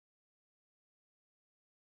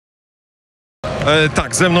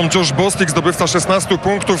Tak, ze mną Josh Bostic, zdobywca 16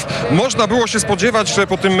 punktów. Można było się spodziewać, że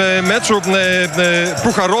po tym meczu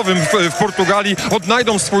pucharowym w Portugalii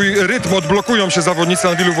odnajdą swój rytm, odblokują się zawodnicy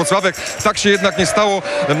Anwilu Włocławek. Tak się jednak nie stało.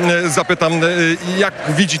 Zapytam, jak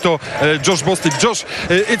widzi to Josh Bostic. Josh,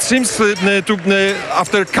 it seems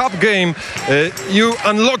after cup game you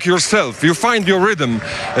unlock yourself, you find your rhythm,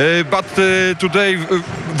 but today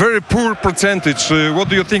very poor percentage. What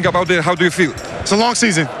do you think about it? How do you feel? It's a long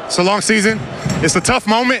season. It's a long season. It's a tough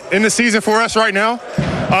moment in the season for us right now.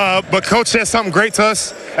 But coach said something great to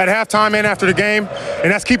us at halftime and after the game,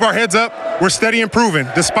 and that's keep our heads up. We're steady improving.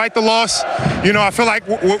 Despite the loss, you know, I feel like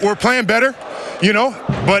we're playing better, you know,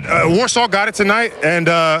 but Warsaw got it tonight, and,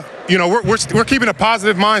 you know, we're keeping a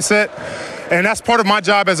positive mindset, and that's part of my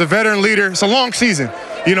job as a veteran leader. It's a long season.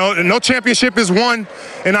 You know, no championship is won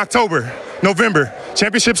in November.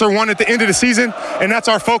 Championships are won at the end of the season, and that's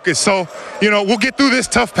our focus. So, you know, we'll get through this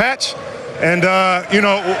tough patch. And, you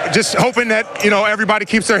know, just hoping that, you know, everybody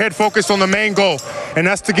keeps their head focused on the main goal. And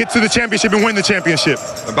that's to get to the championship and win the championship.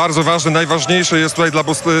 Bardzo ważne, najważniejsze jest tutaj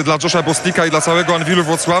dla Josha Bostica i dla całego Anwilu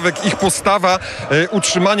Włocławek ich postawa,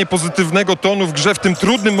 utrzymanie pozytywnego tonu w grze w tym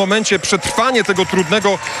trudnym momencie, przetrwanie tego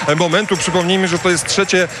trudnego momentu. Przypomnijmy, że to jest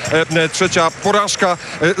trzecia porażka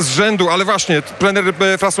z rzędu, ale właśnie trener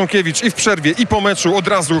Frasonkiewicz i w przerwie, i po meczu od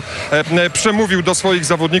razu przemówił do swoich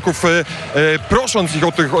zawodników, prosząc ich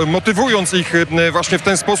o tych, motywując ich właśnie w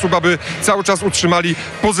ten sposób, aby cały czas utrzymali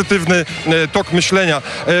pozytywny tok myślenia.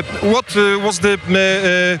 What was the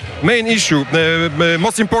main issue,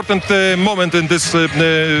 most important moment in this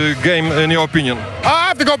game, in your opinion? I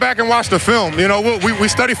have to go back and watch the film. You know, we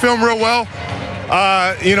study film real well.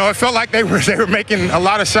 You know, it felt like they were making a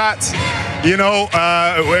lot of shots. You know,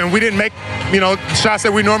 and we didn't make, you know, shots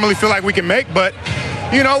that we normally feel like we can make, but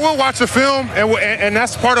you know, we'll watch the film, and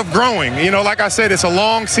that's part of growing. You know, like I said, it's a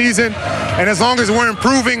long season, and as long as we're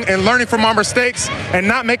improving and learning from our mistakes and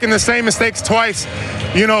not making the same mistakes twice,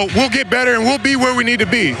 you know, we'll get better and we'll be where we need to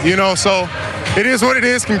be, you know, so it is what it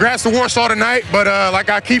is. Congrats to Warsaw tonight, but like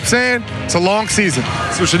I keep saying, it's a long season.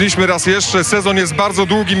 Słyszeliśmy raz jeszcze, sezon jest bardzo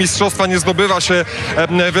długi, mistrzostwa nie zdobywa się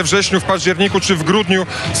we wrześniu, w październiku czy w grudniu.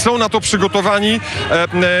 Są na to przygotowani.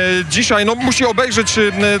 Dzisiaj no, musi obejrzeć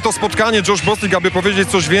to spotkanie Josh Bostic, aby powiedzieć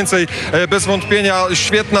coś więcej. Bez wątpienia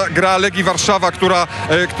świetna gra Legii Warszawa,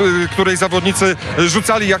 której zawodnicy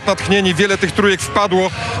rzucali jak natchnieni. Wiele tych trójek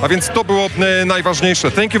wpadło, a więc to było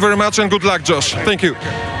najważniejsze. Thank you very much and good luck, Josh. Thank you.